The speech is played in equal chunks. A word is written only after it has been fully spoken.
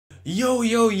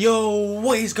Yo,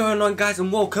 what is going on, guys,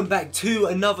 and welcome back to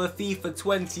another FIFA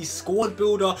 20 squad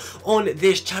builder on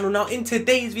this channel. Now, in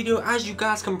today's video, as you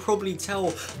guys can probably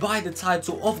tell by the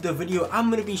title of the video,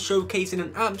 I'm going to be showcasing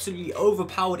an absolutely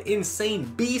overpowered, insane,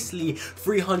 beastly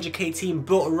 300k team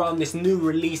built around this new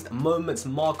released Moments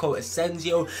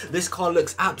Asensio. This card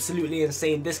looks absolutely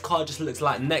insane. This card just looks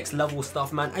like next level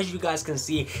stuff, man. As you guys can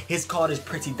see, his card is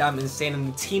pretty damn insane,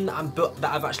 and the team that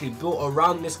I've actually built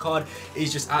around this card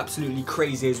is just absolutely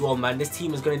crazy as well, man. This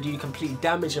team is going to do complete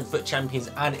damage in FUT Champions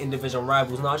and in division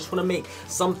rivals. Now, I just want to make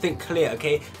something clear,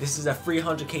 okay? This is a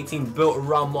 300k team built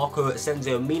around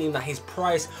Asensio, meaning that his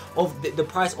price of the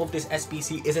price of this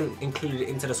SBC isn't included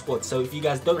into the squad. So if you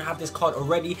guys don't have this card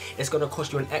already, it's going to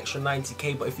cost you an extra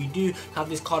 90k, but if you do have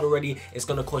this card already, it's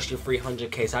going to cost you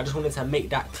 300k. So I just wanted to make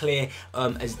that clear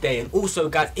as day. And also,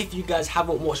 guys, if you guys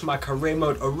haven't watched my career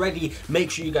mode already, make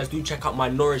sure you guys do check out my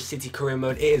Norwich City career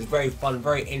mode. It is very fun,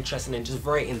 very interesting, and just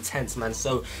very intense, man.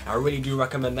 So I really do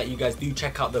recommend that you guys do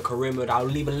check out the career mode. I'll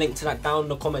leave a link to that down in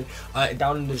the comment,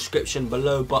 down in the description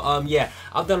below. But yeah,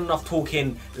 I've done enough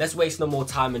talking. Let's waste no more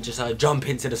time and just jump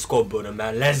into the squad builder,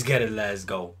 man. Let's get it. Let's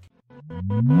go.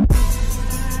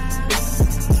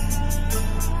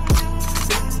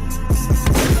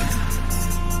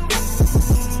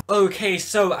 Okay,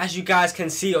 so as you guys can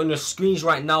see on your screens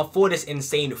right now, for this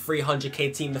insane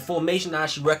 300k team, the formation I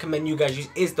actually recommend you guys use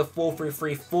is the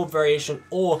 4-3-3 full variation,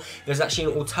 or there's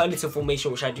actually an alternative formation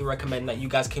which I do recommend that you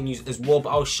guys can use as well.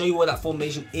 But I'll show you what that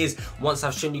formation is once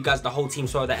I've shown you guys the whole team.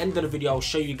 So at the end of the video, I'll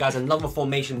show you guys another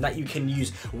formation that you can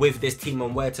use with this team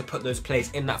and where to put those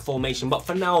players in that formation. But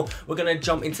for now, we're gonna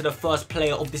jump into the first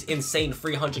player of this insane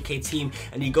 300k team,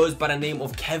 and he goes by the name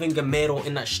of Kevin Gamero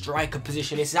in that striker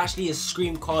position. This is actually a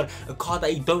scream card, a card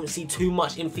that you don't see too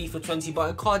much in FIFA 20,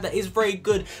 but a card that is very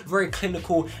good, very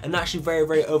clinical, and actually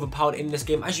very overpowered in this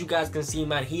game. As you guys can see,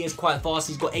 man, he is quite fast.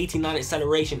 He's got 89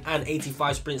 acceleration and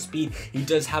 85 sprint speed. He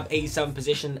does have 87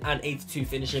 position and 82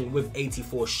 finishing with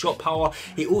 84 shot power.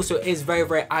 He also is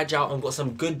very agile and got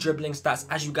some good dribbling stats.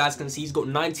 As you guys can see, he's got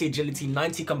 90 agility,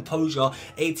 90 composure,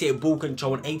 88 ball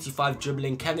control, and 85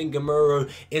 dribbling. Kevin Gamero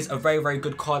is a very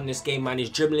good card in this game, man.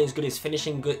 His dribbling is good, his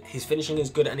finishing is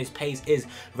good, and his pace is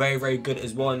very good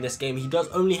as well in this game. He does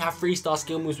only have 3-star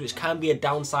skill moves, which can be a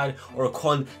downside or a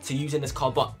con to using this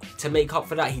card, but to make up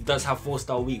for that, he does have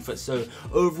 4-star weak foot. So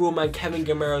overall, man, Kevin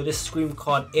Gamero, this scream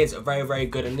card is very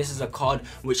good, and this is a card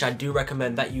which I do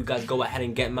recommend that you guys go ahead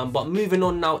and get, man. But moving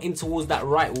on now in towards that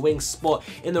right wing spot,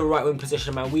 in the right wing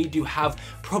position, man, we do have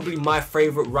probably my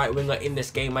favorite right winger in this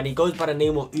game, man. He goes by the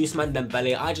name of Ousmane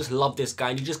Dembele. I just love this guy,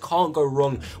 and you just can't go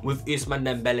wrong with Ousmane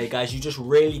Dembele, guys. You just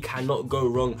really cannot go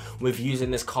wrong with using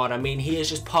this card. I mean, he is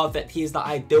just perfect. He is the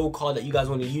ideal card that you guys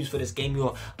want to use for this game.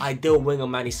 Your ideal winger,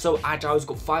 man. He's so agile. He's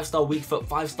got 5-star weak foot,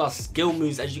 5-star skill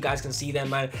moves, as you guys can see there,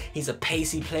 man. He's a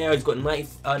pacey player. He's got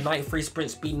 93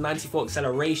 sprint speed, 94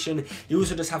 acceleration. He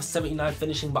also does have 79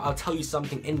 finishing, but I'll tell you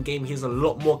something, in game he's a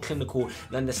lot more clinical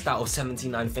than the stat of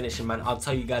 79 finishing, man. I'll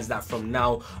tell you guys that from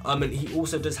now. And he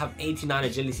also does have 89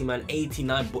 agility, man,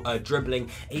 89 dribbling,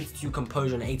 82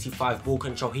 composure, and 85 ball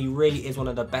control. He really is one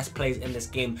of the best players in this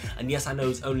game. And yes, I know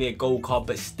he's only a gold card,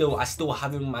 but still, I still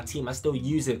have him in my team. I still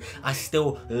use him. I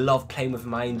still love playing with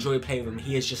him. I enjoy playing with him.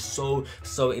 He is just so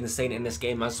insane in this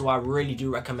game, man. So I really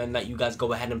do recommend that you guys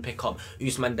go ahead and pick up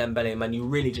Ousmane Dembele, man. You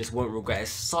really just won't regret it.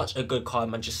 It's such a good card,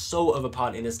 man. Just so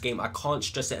overpowered in this game. I can't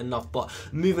stress it enough. But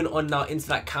moving on now into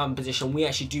that cam position, we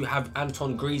actually do have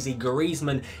Antoine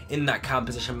Griezmann in that cam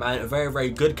position, man. A very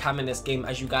good cam in this game,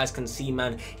 as you guys can see,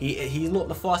 man. He's not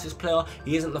the fastest player.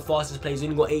 He isn't the fastest player. He's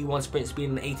only got 81 sprint speed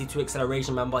and 82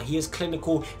 acceleration, man. But he is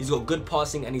clinical. He's got good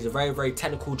passing, and he's a very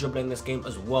technical dribbler in this game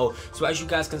as well. So as you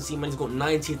guys can see, man, he's got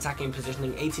 90 attacking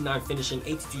positioning, 89 finishing,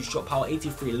 82 shot power,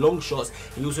 83 long shots.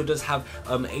 He also does have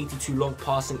 82 long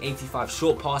passing, 85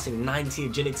 short passing, 90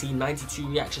 agility, 92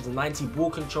 reactions, 90 ball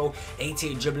control,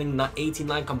 88 dribbling,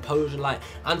 89 composure. Like,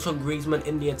 Antoine Griezmann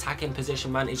in the attacking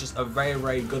position, man, is just a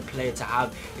very good player to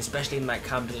have, especially in that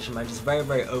cam position, man. Just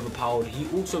very overpowered. He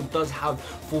also does have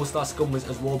 4-star skill moves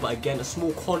as well, but again, a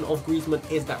small con of Griezmann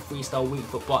is that 3-star weak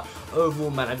foot. But overall,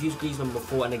 man, I've used Griezmann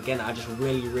before, and again, I just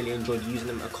really enjoyed using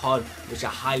him. A card which I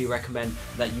highly recommend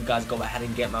that you guys go ahead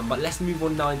and get, man. But let's move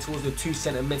on now towards the 2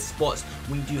 centre mid spots.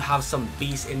 We do have some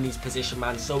beasts in these positions,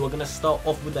 man. So we're gonna start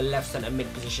off with the left centre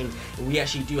mid position. We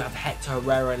actually do have Hector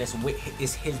Herrera, and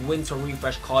it's his winter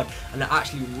refresh card, and I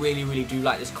actually really do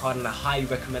like this card, and I highly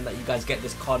recommend that you guys get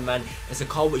this card, man. It's a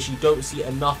card which you don't see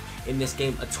enough in this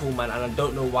game at all, man, and I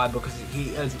don't know why, because he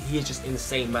is just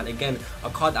insane, man. Again, again, a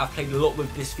card that I've played a lot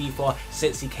with this FIFA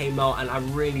since he came out, and I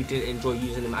really did enjoy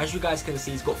using him. As you guys can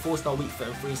see, he's got 4-star weak foot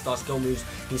and 3-star skill moves.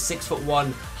 He's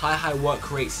 6'1", high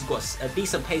work rates. He's got a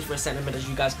decent pace for a centre mid, as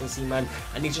you guys can see, man,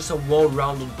 and he's just a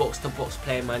well-rounded box-to-box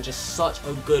player, man. Just such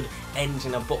a good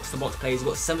engine of box-to-box player. He's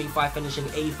got 75 finishing,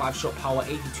 85 shot power,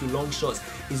 82 long shots.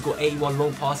 He's got 81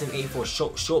 long passing, 84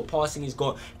 short passing. He's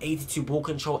got 82 ball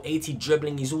control, 80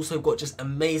 dribbling. He's also got just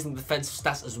amazing defensive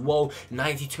stats as well.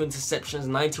 92 interceptions,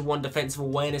 91 defensive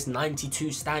awareness,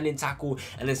 92 standing tackle,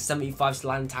 and then 75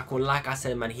 sliding tackle. And like I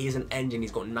said, man, he is an engine.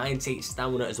 He's got 98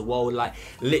 stamina as well. Like,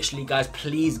 literally, guys,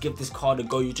 please give this card a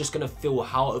go. You're just gonna feel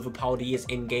how overpowered he is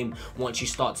in game once you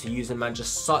start to use him, man.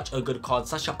 Just such a good card,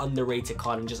 such an underrated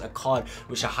card, and just a card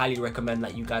which I highly recommend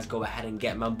that you guys go ahead and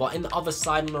get, man. But in the other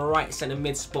side, on the right centre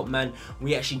mid spot, man,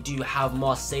 we actually do have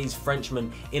Marseille's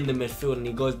Frenchman in the midfield, and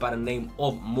he goes by the name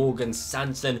of Morgan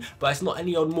Sanson. But it's not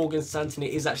any old Morgan Sanson,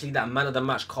 it is actually that man of the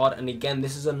match card. And again,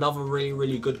 this is another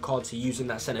really good card to use in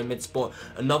that centre mid spot.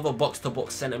 Another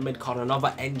box-to-box centre mid card,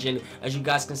 another engine. As you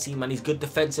guys can see, man, he's good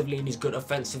defensively and he's good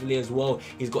offensively as well.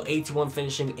 He's got 81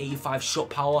 finishing, 85 shot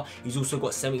power. He's also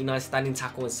got 79 standing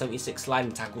tackle and 76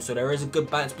 sliding tackle. So there is a good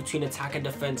balance between attack and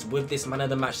defense with this man of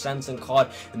the match Sanson card,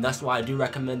 and that's why I do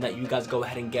recommend that you guys go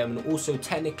ahead and get him. And also,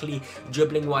 technically,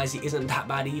 dribbling wise, he isn't that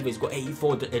bad either. He's got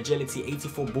 84 agility,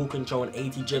 84 ball control, and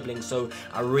 80 dribbling. So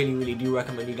I really do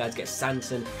recommend you guys get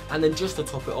Sanson. And then just to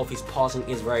top it off, his passing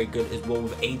is very good as well,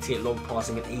 with 88 long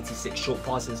passing and 86 short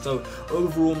passing. So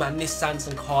overall, man, this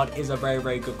Sanson card is a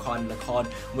very good card, and a card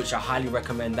which I highly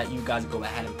recommend that you guys go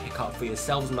ahead and pick up for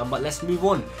yourselves, man. But let's move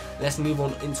on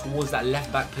in towards that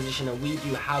left back position, and we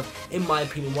do have, in my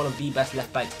opinion, one of the best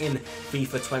left backs in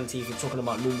FIFA 20. If you're talking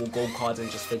about normal gold cards and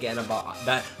just forgetting about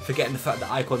that, forgetting the fact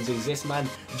that icons exist, man,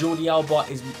 Jordi Alba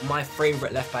is my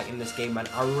favourite left back in this game, man.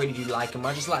 I really do like him.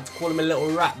 I just like to call him a little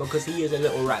rat, because he is a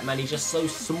little rat, man. He's just so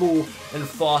small and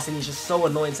fast, and he's just so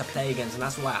annoying to play against, and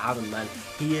that's why I have him, man.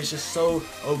 He is just so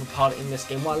overpowered in this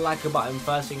game. What I like about him,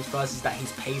 first things first, is that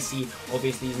he's pacey.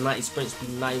 Obviously, he's 90 sprint speed,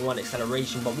 91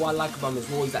 acceleration. But what I like about him as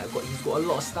well is that he's got a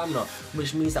lot of stamina,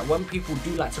 which means that when people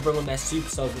do like to bring on their super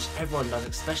subs, which everyone does,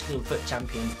 especially in FUT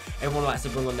Champions, everyone likes to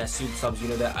bring on their super subs. You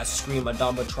know, they're Scream,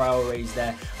 Adama Traore's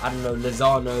there, I don't know,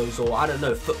 Lozano's, or I don't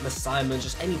know, Footmas Simon,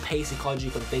 just any pacey cards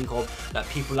you can think of that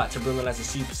people like to bring on as a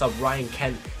super sub. Ryan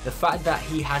Kent, the fact that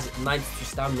he has 92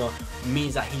 stamina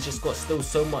means that he's just got still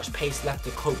so much pace left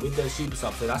to cope with those super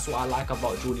subs. So that's what I like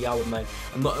about Jordi Alba, man.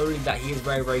 And not only that, he is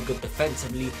very good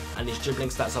defensively, and his dribbling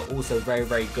stats are also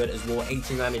very good as well.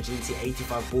 89 agility,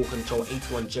 85 ball control,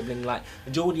 81 dribbling. Like,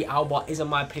 Jordi Alba is, in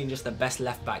my opinion, just the best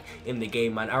left back in the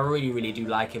game, man. I really do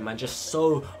like him, man. Just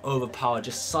so overpowered,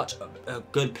 just such a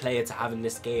good player to have in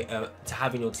this game, to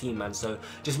have in your team, man. So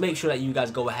just make sure that you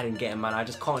guys go ahead and get him, man. I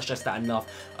just can't stress that enough.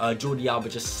 Jordi Alba,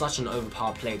 just such an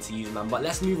overpowered player to use, man. But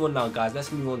let's move on now, guys.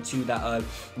 Let's move on to that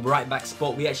right back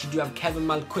spot. We actually do have Kevin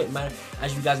Malquit, man.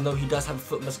 As you guys know, he does have a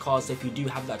Footmas card, so if you do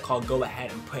have that card, go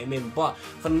ahead and put him in. But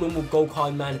for the normal gold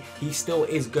card, man, he still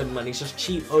is good, man. He's just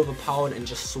cheap, overpowered, and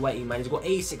just sweaty, man. He's got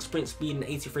 86 sprint speed and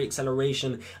 83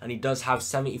 acceleration, and he does have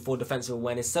 74 defensive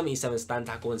awareness, 77 stand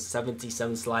tackle, and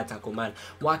 77 slide tackle, man.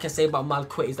 What I can say about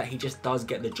Malquit is that he just does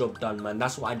get the job done, man.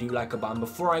 That's what I do like about him.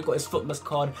 Before I got his Footmas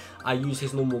card, I used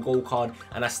his normal gold card,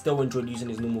 and I still enjoyed using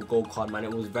his normal gold card, man.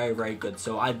 It was very good.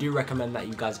 So I do recommend that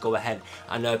you guys go ahead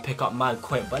and pick up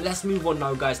Malquit. But let's move on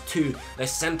now, guys, to the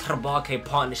centre-back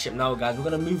partnership now, guys. We're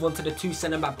going to move on to the two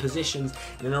centre-back positions.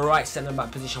 And in the right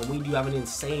centre-back position, we do have an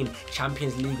insane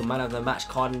Champions League man of the match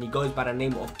card, and he goes by the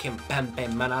name of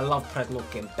Kimpembe, man. I love Presnel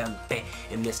Kimpembe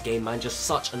in this game, man. Just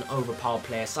such an overpowered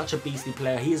player, such a beastly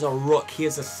player. He is a rock, he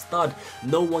is a stud.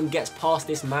 No one gets past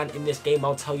this man in this game,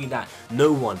 I'll tell you that.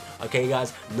 No one, okay,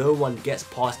 guys, no one gets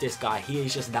past this guy. He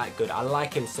is just that good. I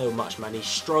like him so much, man. He's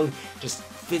strong, just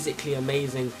physically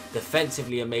amazing,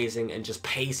 defensively amazing, and just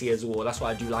pacey as well. That's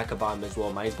what I do like about him as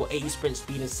well, man. He's got 80 sprint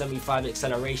speed and 75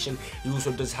 acceleration. He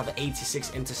also does have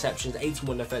 86 interceptions,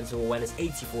 81 defensive awareness,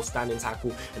 84 standing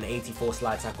tackle, and 84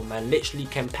 slide tackle, man. Literally,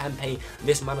 Kimpembe,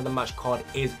 this man of the match card,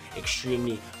 is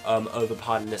extremely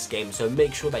overpowered in this game. So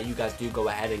make sure that you guys do go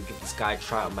ahead and give this guy a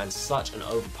try out, man. Such an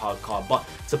overpowered card. But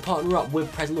to partner up with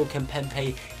Presnel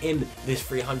Kimpembe in this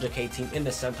 300k team in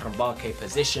the centre back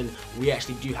position, we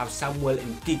actually do have Samuel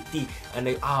and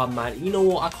they, man, you know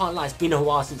what, I can't lie, it's been a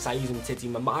while since I used him titty,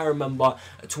 man, but I remember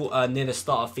near the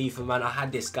start of FIFA, man, I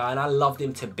had this guy and I loved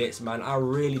him to bits, man. I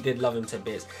really did love him to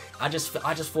bits. I just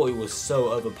thought he was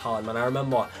so overpowered, man. I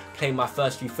remember playing my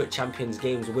first few FUT Champions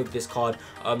games with this card,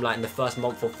 like in the first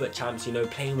month of FUT Champs, you know,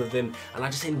 playing with him, and I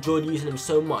just enjoyed using him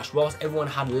so much. Whilst everyone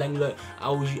had Lenglet, I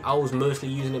was mostly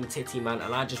using him titty, man,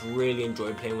 and I just really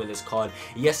enjoyed playing with this card.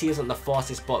 Yes, he isn't the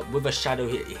fastest, but with a shadow,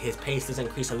 his pace does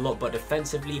increase a lot, but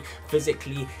defensively,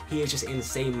 physically, he is just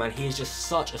insane, man. He is just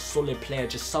such a solid player,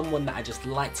 just someone that I just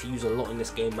like to use a lot in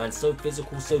this game, man. So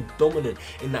physical, so dominant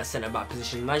in that centre back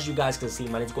position, and as you guys can see,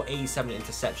 man, he's got 87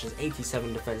 interceptions,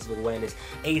 87 defensive awareness,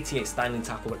 88 standing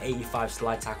tackle, and 85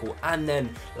 slide tackle, and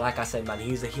then, like I said, man,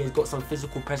 he has got some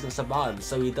physical presence about him,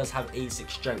 so he does have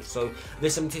 86 strength. So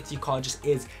this Umtiti card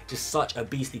is just such a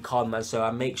beastly card, man. So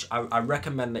I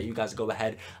recommend that you guys go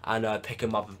ahead and pick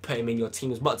him up and put him in your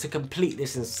teams. But to complete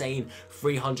this insane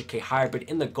 300k hybrid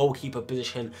in the goalkeeper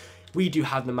position, we do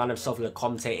have the man himself,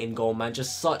 Lecomte, in goal, man.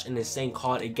 Just such an insane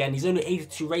card. Again, he's only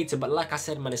 82 rated, but like I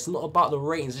said, man, it's not about the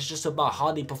ratings. It's just about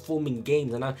how they perform in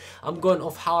games. And I'm going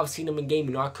off how I've seen him in game.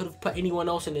 You know, I could have put anyone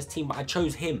else in this team, but I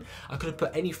chose him. I could have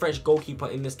put any French goalkeeper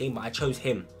in this game, but I chose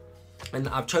him. And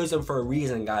I've chosen for a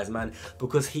reason, guys, man,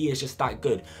 because he is just that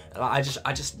good. Like,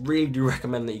 I just really do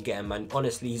recommend that you get him, man.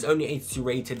 Honestly, he's only 82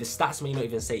 rated. The stats may not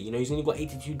even say, you know, he's only got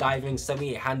 82 diving,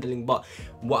 78 handling, but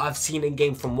what I've seen in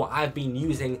game from what I've been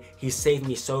using, he's saved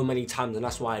me so many times, and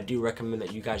that's why I do recommend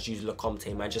that you guys use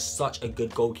Lecomte, man. Just such a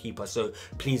good goalkeeper. So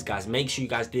please, guys, make sure you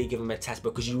guys do give him a test,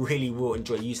 because you really will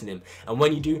enjoy using him. And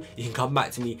when you do, you can come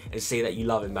back to me and say that you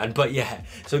love him, man. But yeah,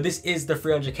 so this is the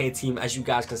 300k team, as you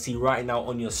guys can see right now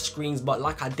on your screen. But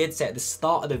like I did say at the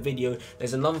start of the video,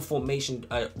 there's another formation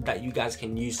that you guys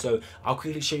can use, so I'll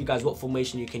quickly show you guys what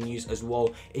formation you can use as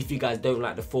well. If you guys don't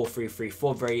like the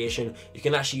 4-3-3-4 variation, you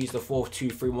can actually use the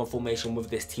 4-2-3-1 formation with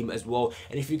this team as well.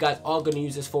 And if you guys are going to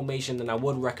use this formation, then I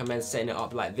would recommend setting it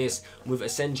up like this, with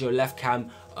Asensio left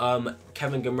cam,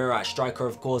 Kevin Gamira at striker,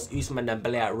 of course, Ousmane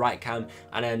Dembele at right cam,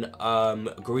 and then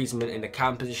Griezmann in the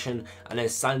cam position, and then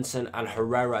Sanson and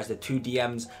Herrera as the 2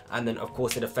 DMs, and then of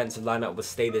course the defensive lineup will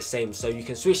stay the same. So you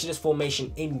can switch to this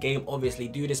formation in game. Obviously,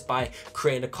 do this by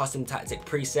creating a custom tactic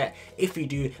preset. If you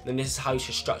do, then this is how you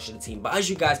should structure the team. But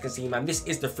as you guys can see, man, this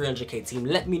is the 300k team.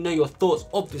 Let me know your thoughts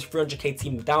of this 300k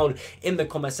team down in the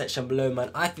comment section below,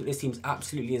 man. I think this team's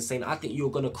absolutely insane. I think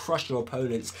you're gonna crush your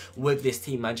opponents with this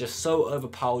team, man. Just so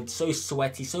overpowered, so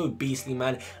sweaty, so beastly,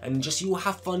 man, and just you will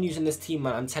have fun using this team,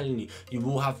 man. I'm telling you, you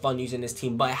will have fun using this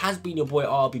team. But it has been your boy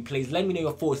RRB Plays. Let me know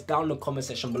your thoughts down in the comment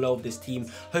section below of this team.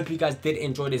 Hope you guys did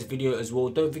enjoy this video as well.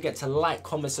 Don't forget to like,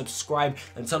 comment, subscribe,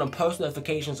 and turn on post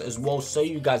notifications as well, so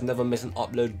you guys never miss an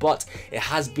upload. But it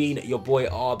has been your boy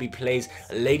RRB Plays.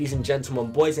 Ladies and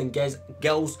gentlemen, boys and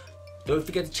girls, don't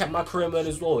forget to check my career mode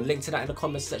as well. Link to that in the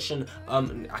comment section.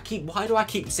 Why do I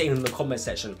keep saying in the comment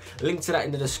section? Link to that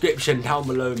in the description down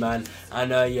below, man.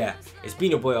 And yeah, it's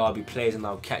been your boy RRB Plays, and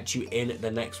I'll catch you in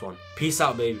the next one. Peace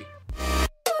out, baby.